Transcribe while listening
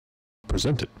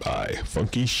presented by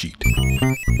Funky Sheet.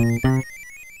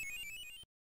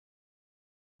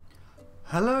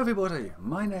 Hello everybody,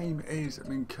 my name is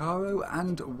Minkaro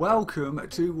and welcome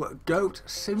to Goat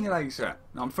Simulator.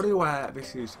 Now I'm fully aware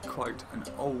this is quite an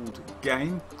old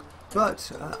game, but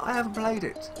I haven't played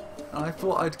it. And I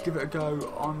thought I'd give it a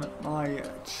go on my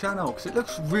channel because it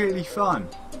looks really fun.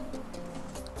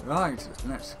 Right,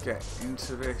 let's get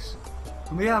into this.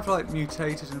 And we have like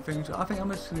mutators and things. I think I'm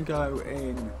just going to go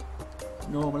in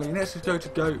normally. Let's just go to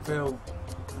Goatville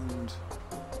and,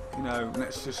 you know,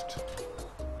 let's just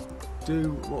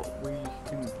do what we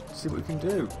can, see what we can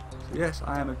do. So yes,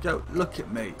 I am a goat. Look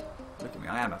at me. Look at me.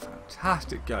 I am a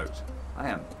fantastic goat. I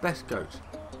am best goat.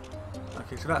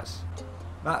 Okay, so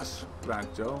that's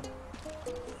ragdoll.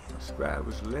 Square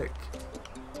was lick.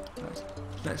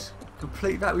 Let's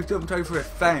complete that. We've jumped over a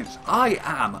fence. I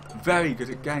am very good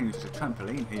at games. There's a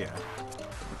trampoline here.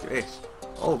 Look at this.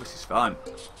 Oh, this is fun.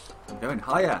 I'm going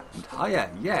higher and higher.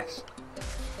 Yes.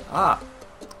 Ah.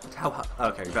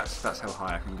 Okay, that's how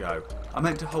high I can go. I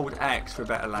meant to hold X for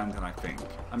better landing, I think.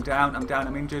 I'm down,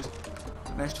 I'm injured.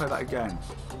 Let's try that again.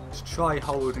 Let's try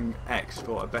holding X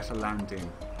for a better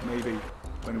landing. Maybe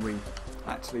when we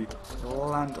actually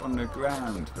land on the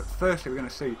ground. But firstly, we're going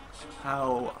to see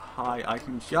how high I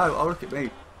can go. Oh, look at me.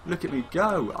 Look at me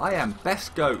go. I am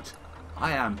best goat.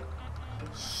 I am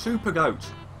super goat.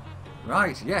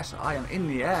 Right, yes, I am in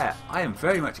the air. I am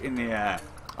very much in the air.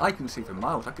 I can see for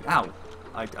miles. I can, ow.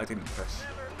 I didn't press.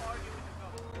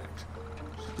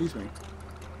 Excuse me.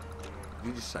 What did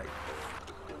you just say?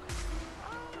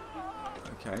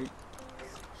 Okay.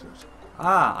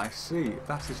 Ah, I see.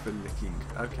 That is for licking.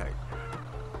 Okay.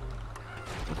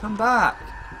 Well, come back.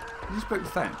 You just broke the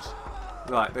fence.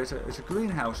 Right, there's a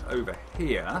greenhouse over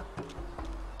here,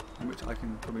 in which I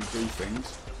can probably do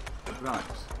things. Right.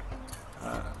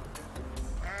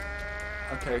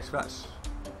 Okay, so that's.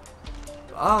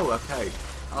 Oh, okay.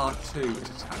 R2 is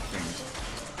attack things.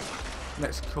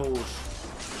 Let's cause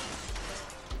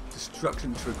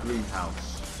destruction to a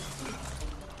greenhouse.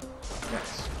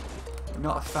 Yes. I'm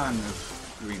not a fan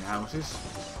of greenhouses.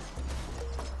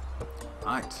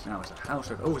 Right, now it's a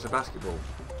house over. Oh, it's a basketball.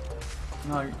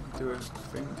 Can I do a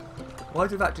thing? Why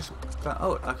did that just.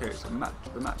 Oh, okay, it's a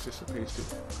the mattress appears to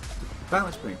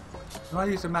bounce me. Can I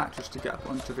use the mattress to get up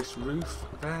onto this roof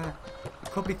there? I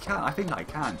probably can. I think I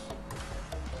can.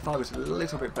 If I was a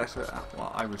little bit better at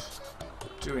what I was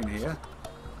doing here,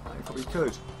 I probably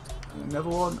could. Another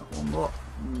one? One more?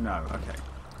 No, okay.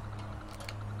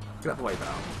 Get out of the way,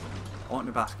 Val. I want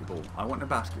the basketball. I want the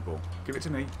basketball. Give it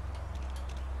to me.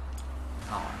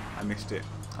 Oh, I missed it.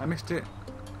 I missed it.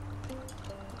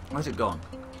 Where's it gone?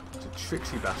 It's a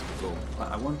tricksy basketball.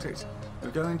 Right, I want it. We're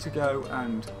going to go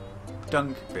and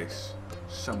dunk this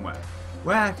somewhere.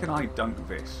 Where can I dunk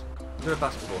this? Is there a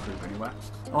basketball hoop anywhere?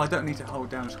 Oh, I don't need to hold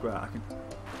down square. I can.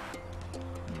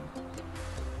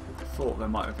 I thought there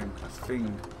might have been a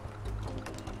thing.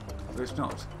 There's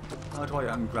not. How do I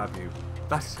ungrab you?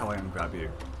 That is how I ungrab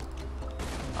you.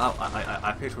 Oh,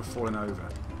 I appear to have fallen over.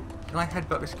 Can I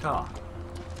headbutt this car?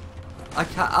 I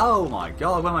can't. Oh my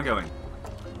god, where am I going?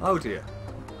 Oh dear.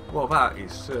 Well, that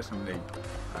is certainly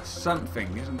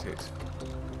something, isn't it?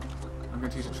 I'm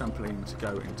going to use a trampoline to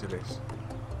go into this.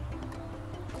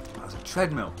 That's a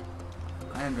treadmill.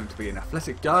 I am going to be an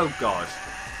athletic. Oh god.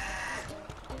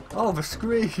 Oh, the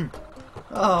scream.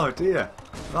 Oh dear.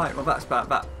 Right, well that's about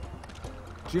that.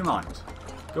 Do you mind?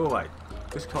 Go away.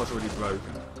 This car's already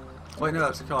broken. Wait, no,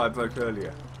 that's the car I broke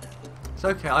earlier. It's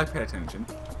okay, I pay attention.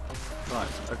 Right,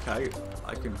 okay.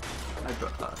 I can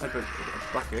headbutt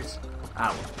a bucket.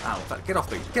 Ow, ow. Get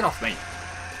off me. Get off me.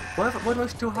 Why do I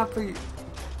still have the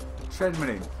treadmill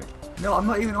in? No, I'm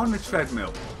not even on the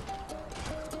treadmill.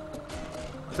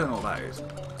 I don't know what that is.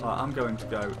 Right, I'm going to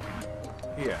go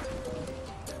here.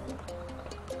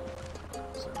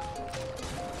 So,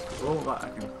 all that I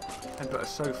can headbutt a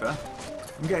sofa.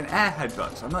 I'm getting air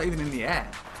headbutts. I'm not even in the air.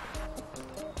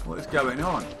 What is going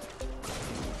on?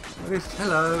 What is?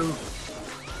 Hello.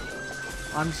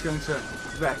 I'm just going to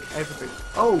wreck everything.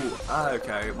 Oh,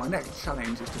 okay. My next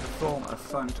challenge is to perform a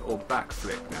front or back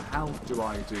flip. Now, how do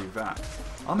I do that?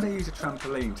 I'm going to use a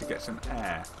trampoline to get some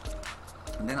air.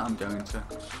 And then I'm going to...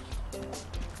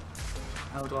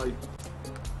 How do I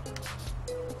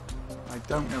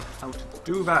don't know how to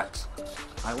do that.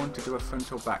 I want to do a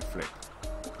front or back flip.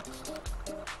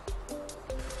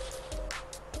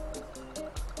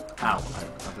 Ow,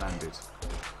 I've landed.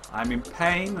 I'm in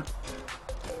pain.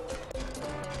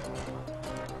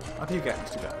 How do you get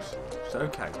Mr. Ghost? It's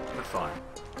okay, we're fine.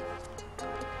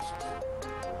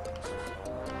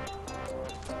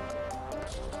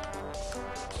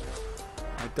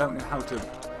 I don't know how to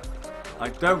I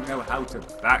don't know how to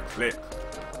backflip.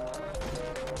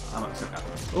 I'm upset now.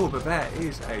 Oh, but there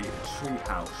is a tree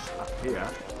house up here.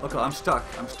 Oh god, I'm stuck.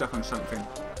 I'm stuck on something.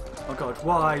 Oh god,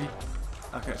 why?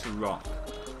 Okay, it's a rock.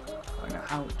 Right, now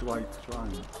how do I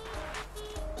climb?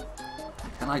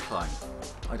 Can I climb?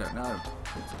 I don't know.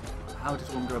 How does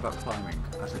one go about climbing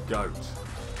as a goat?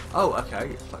 Oh, okay,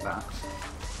 it's like that.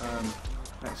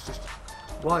 Let's just.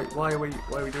 Why are we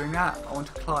doing that? I want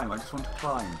to climb. I just want to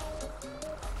climb.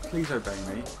 Please obey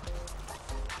me.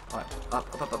 Right, up.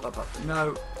 No.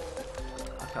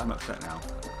 Okay, I'm upset now.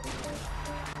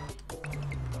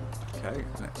 Okay,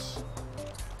 let's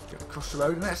get across the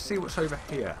road and let's see what's over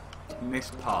here in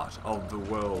this part of the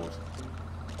world.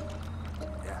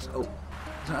 Yes. Oh,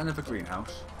 is that another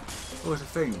greenhouse? Oh, it's a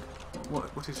thing.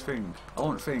 What is thing? I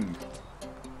want thing.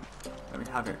 Let me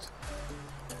have it.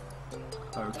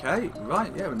 Okay,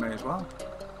 right, yeah, we may as well.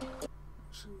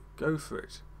 Let's go for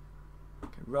it.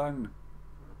 Okay, run.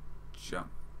 Jump.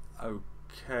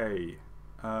 Okay.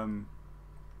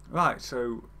 Right,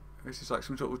 so this is like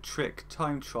some sort of trick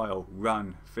time trial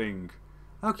run thing.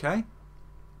 Okay.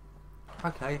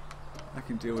 Okay, I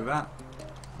can deal with that.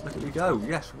 Look at me go.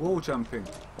 Yes, wall jumping.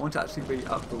 I want to actually be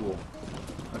up the wall.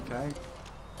 Okay.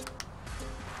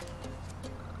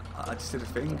 I just did a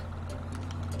thing.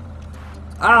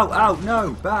 Ow, ow,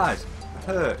 no, bad. It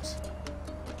hurt.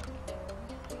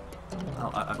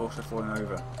 Oh, I've also fallen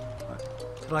over. Right.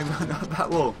 Can I run up that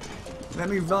wall? Let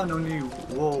me run on you,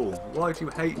 wall. Why do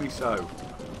you hate me so?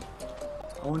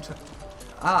 I want to...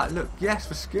 Ah, look, yes,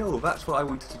 for skill. That's what I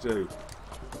wanted to do.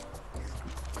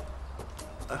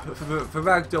 For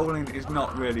ragdolling is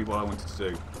not really what I wanted to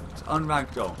do. It's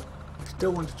unragdoll. I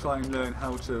still want to try and learn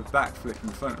how to backflip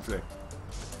and front flip.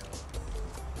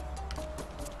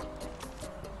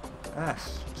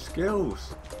 Yes,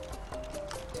 skills.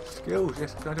 Skills,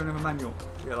 yes, I don't have a manual.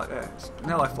 Yeah, like that.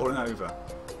 Now I've fallen over.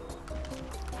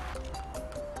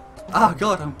 Ah,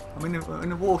 God, I'm in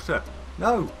the water.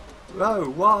 No, no,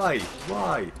 why?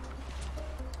 Why?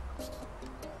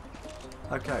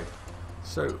 Okay,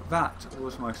 so that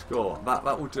was my score. That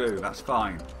will do, that's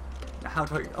fine. Now how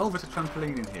do I... Oh, there's a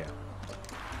trampoline in here.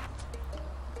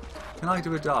 Can I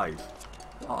do a dive?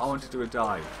 I want to do a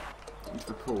dive into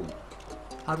the pool.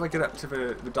 How do I get up to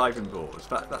the diving boards?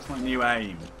 That's my new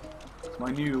aim.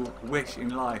 My new wish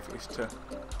in life is to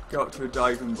go up to the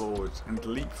diving boards and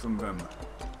leap from them.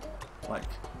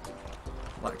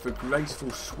 Like the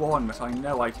graceful swan that I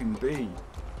know I can be.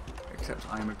 Except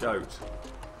I am a goat.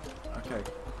 Okay.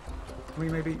 Can we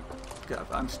maybe get up?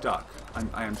 I'm stuck.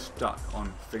 I am stuck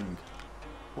on thing.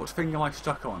 What thing am I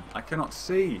stuck on? I cannot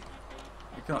see.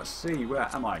 I cannot see. Where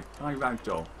am I? Can I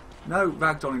ragdoll? No,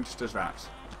 ragdolling just does that.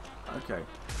 Okay.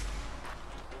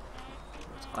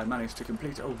 I managed to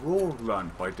complete a wall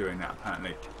run by doing that,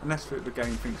 apparently. Unless the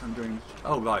game thinks I'm doing...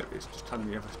 Oh, right, it's just telling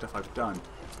me other stuff I've done.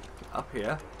 Get up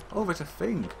here. Oh, there's a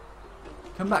thing.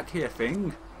 Come back here,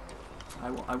 thing.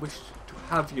 I wish to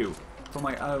have you for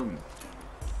my own.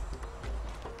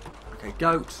 Okay,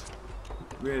 goat.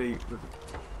 Really,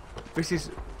 this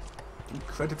is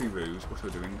incredibly rude, what we're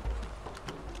doing.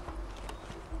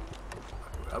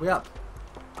 Are we up?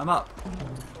 I'm up.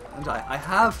 And I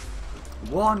have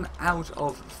 1 out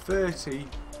of 30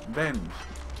 thems.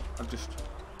 I've just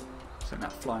sent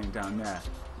that flying down there.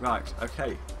 Right,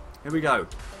 okay, here we go.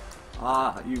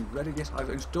 Are you ready? Yes, I've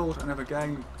installed another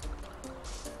game.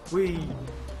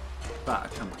 That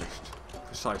accomplished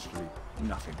precisely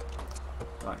nothing.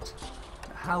 Right,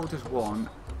 how does one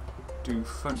do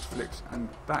front flips and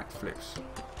back flips?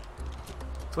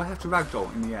 Do I have to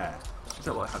ragdoll in the air? Is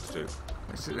that what I have to do?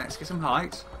 Let's get some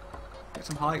height. Get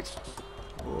some height.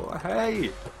 Oh,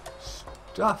 hey!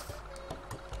 Stuff!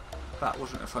 That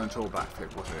wasn't a frontal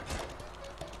backflip, was it?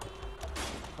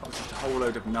 That was just a whole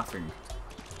load of nothing.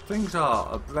 Things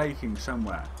are breaking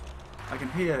somewhere. I can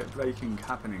hear breaking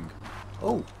happening.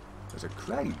 Oh, there's a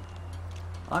crane.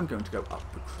 I'm going to go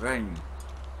up the crane.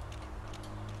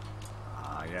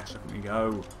 Ah, yes, let me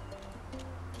go.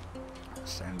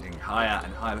 Ascending higher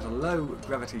and higher. There's a low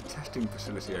gravity testing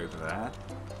facility over there.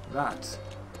 That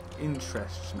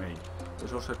interests me.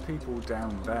 There's also people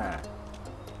down there.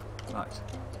 Right.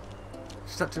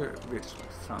 Set to this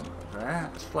from there,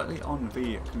 slightly on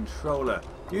the controller.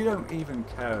 You don't even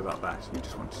care about that. You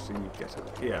just want to see me get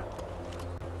up here.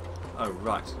 Oh,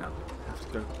 right. Now, I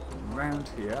have to go round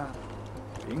here.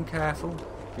 Being careful.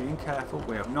 Being careful.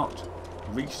 We have not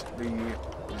reached the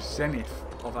zenith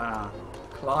of our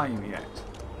climb yet.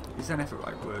 Is zenith the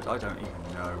right word? I don't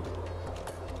even know.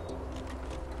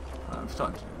 I'm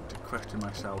starting to question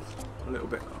myself a little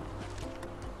bit.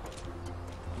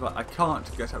 Right, I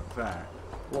can't get up there.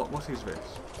 What is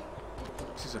this?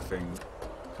 This is a thing.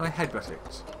 Can I headbutt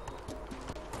it?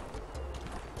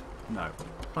 No.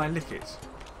 Can I lick it?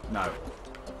 No.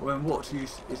 Well, then what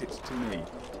use is it to me?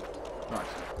 Right.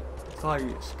 If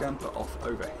I scamper off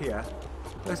over here,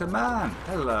 there's a man!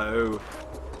 Hello!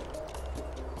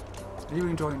 Are you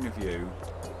enjoying the view?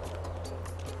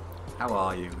 How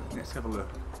are you? Let's have a look.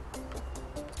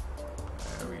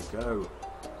 There we go.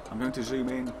 I'm going to zoom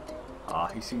in. Ah,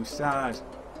 he seems sad.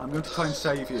 I'm going to try and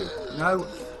save you. No!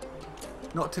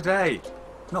 Not today!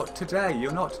 Not today!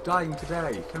 You're not dying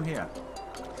today! Come here.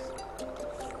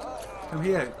 Come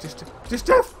here. Just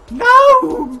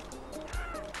no!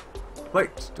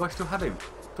 Wait, do I still have him?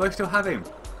 Do I still have him?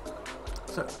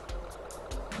 So,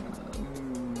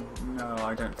 no,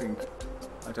 I don't think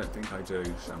I do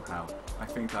somehow. I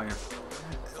think I have.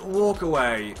 Walk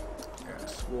away.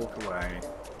 Yes, walk away.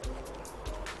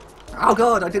 Oh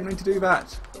God, I didn't mean to do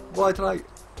that. Why did I?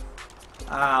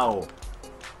 Ow.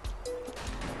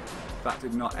 That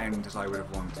did not end as I would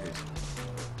have wanted.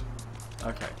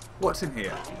 Okay, what's in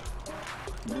here?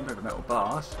 Remember metal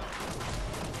bars.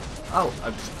 Oh,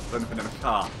 I've just blown up another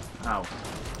car. Ow.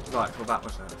 Right, well that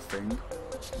was a thing.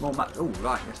 More map. Oh,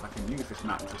 right, yes, I can use this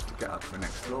map just to get up to the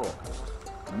next floor.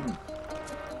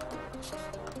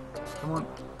 Come on.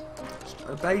 Just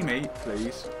obey me,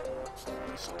 please.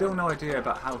 Still no idea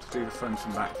about how to do the fronts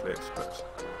and backflips, but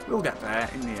we'll get there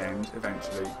in the end,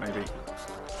 eventually, maybe.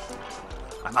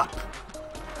 I'm up.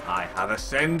 I have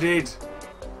ascended.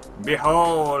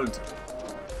 Behold.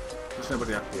 There's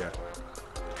nobody up here.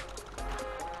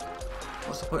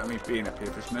 What's the point of me being up here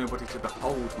if there's nobody to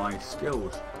behold my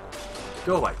skills?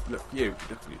 Go away. Look, you.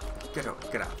 Get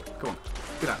out. Get out. Come on.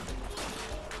 Get out.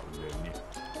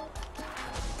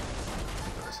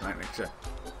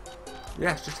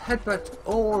 Yes, just headbutt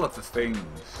all of the things.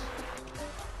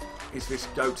 Is this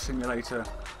Goat Simulator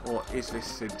or is this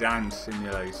Sedan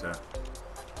Simulator?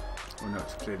 Well, no,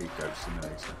 it's clearly Goat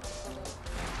Simulator.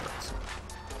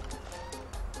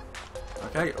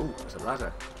 Okay, oh, there's a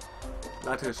ladder.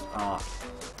 Ladders are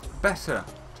better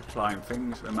to climb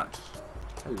things than much.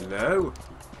 Hello?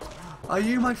 Are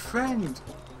you my friend?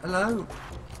 Hello?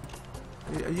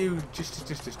 Are you just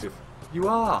you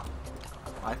are?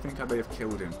 I think I may have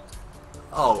killed him.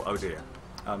 Oh dear.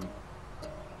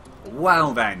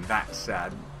 Well then, that's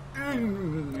sad.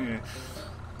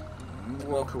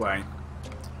 Walk away.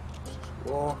 Just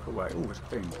walk away. Oh, there's a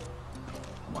thing.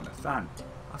 I'm on a fan.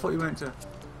 I thought you were meant to.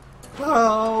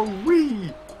 Oh,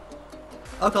 wee!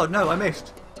 Oh God, no, I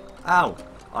missed. Ow!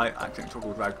 I accidentally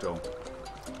toggled ragdoll.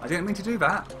 I didn't mean to do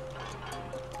that.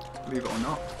 Believe it or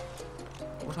not.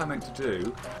 What I meant to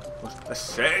do was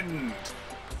ascend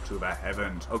to the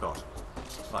heavens. Oh God.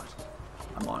 Right.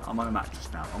 I'm on a mattress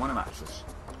now. I'm on a mattress.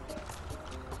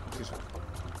 What is it?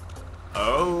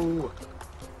 Oh.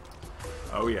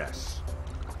 Oh yes.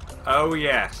 Oh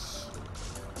yes.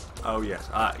 Oh yes.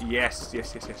 Yes.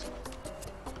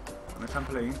 On the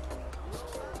trampoline.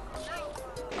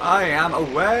 I am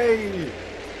away.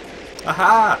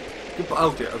 Aha! Goodbye.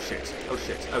 Oh dear. Oh shit.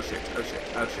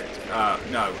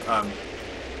 No.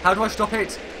 How do I stop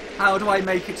it? How do I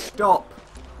make it stop?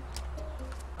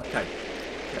 Okay.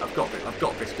 I've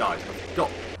got this, guys.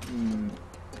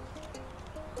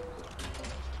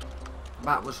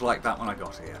 That was like that when I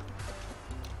got here.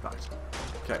 Right.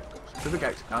 Okay. To the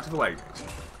gate. Out of the way, gate.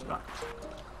 Right.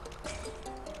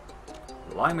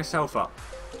 Line myself up.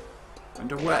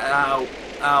 And away. Ow.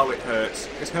 Ow, it hurts.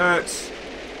 It hurts.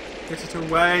 Get it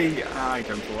away. I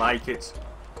don't like it.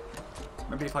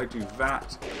 Maybe if I do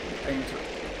that. Aim to...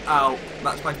 Ow.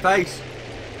 That's my face.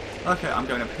 Okay, I'm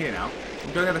going over here now.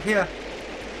 I'm going over here.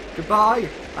 Goodbye.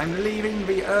 I'm leaving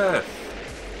the earth.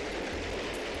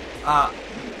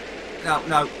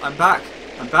 No. I'm back.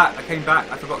 I came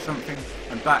back. I forgot something.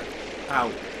 I'm back.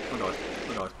 Ow. Oh God.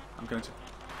 I'm going to...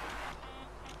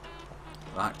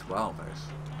 Right, well, there's...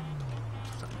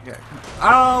 something here.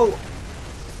 Ow!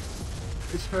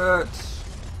 It hurts.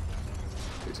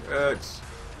 It hurts.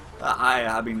 I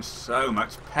am in so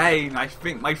much pain. I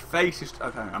think my face is...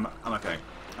 Okay, I'm okay.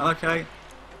 I'm okay.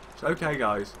 It's okay,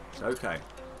 guys. It's okay.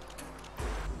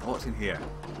 What's in here?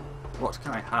 What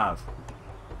can I have?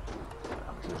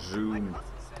 Zoom.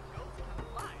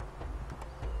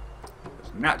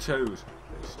 There's nachos.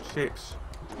 There's chips.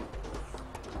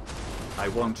 I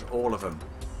want all of them.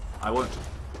 I want...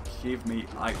 Give me...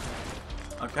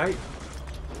 Okay.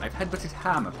 I've headbutted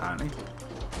ham, apparently.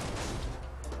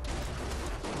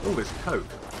 Oh, there's Coke.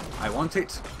 I want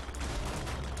it.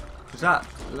 Is that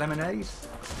lemonade?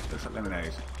 Looks like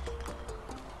lemonade.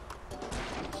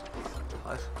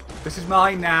 This is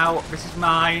mine now. This is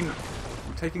mine.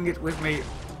 I'm taking it with me.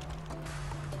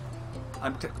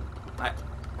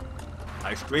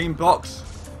 Ice cream box.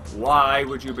 Why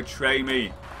would you betray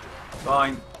me?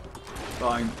 Fine.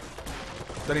 Fine.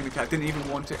 Don't even care. Didn't even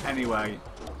want it anyway.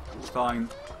 It's fine.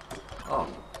 Oh.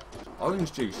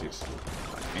 Orange juices.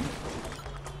 I think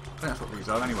that's what these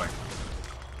are anyway.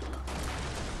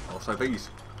 Also these.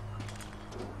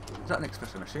 Is that an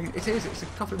espresso machine? It is. It's a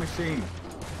coffee machine.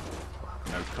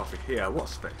 No coffee here.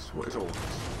 What's this? What is all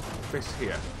this? This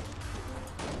here.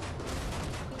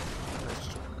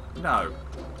 No.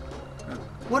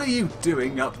 What are you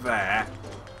doing up there?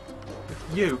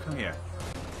 You, come here.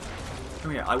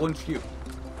 Come here. I want you.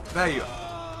 There you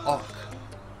are. Ock.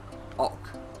 Ock.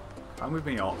 Come with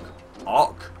me, Ock.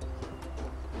 Ock.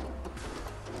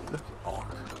 Look,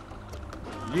 Ock.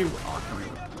 You are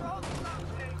coming.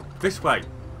 This way.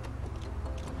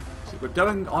 So we're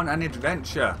going on an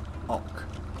adventure, Ock.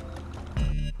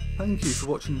 Thank you for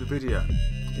watching the video.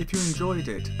 If you enjoyed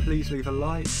it, please leave a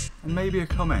like and maybe a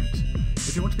comment.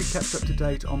 If you want to be kept up to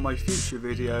date on my future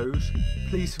videos,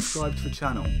 please subscribe to the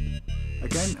channel.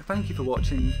 Again, thank you for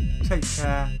watching, take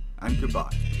care and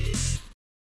goodbye.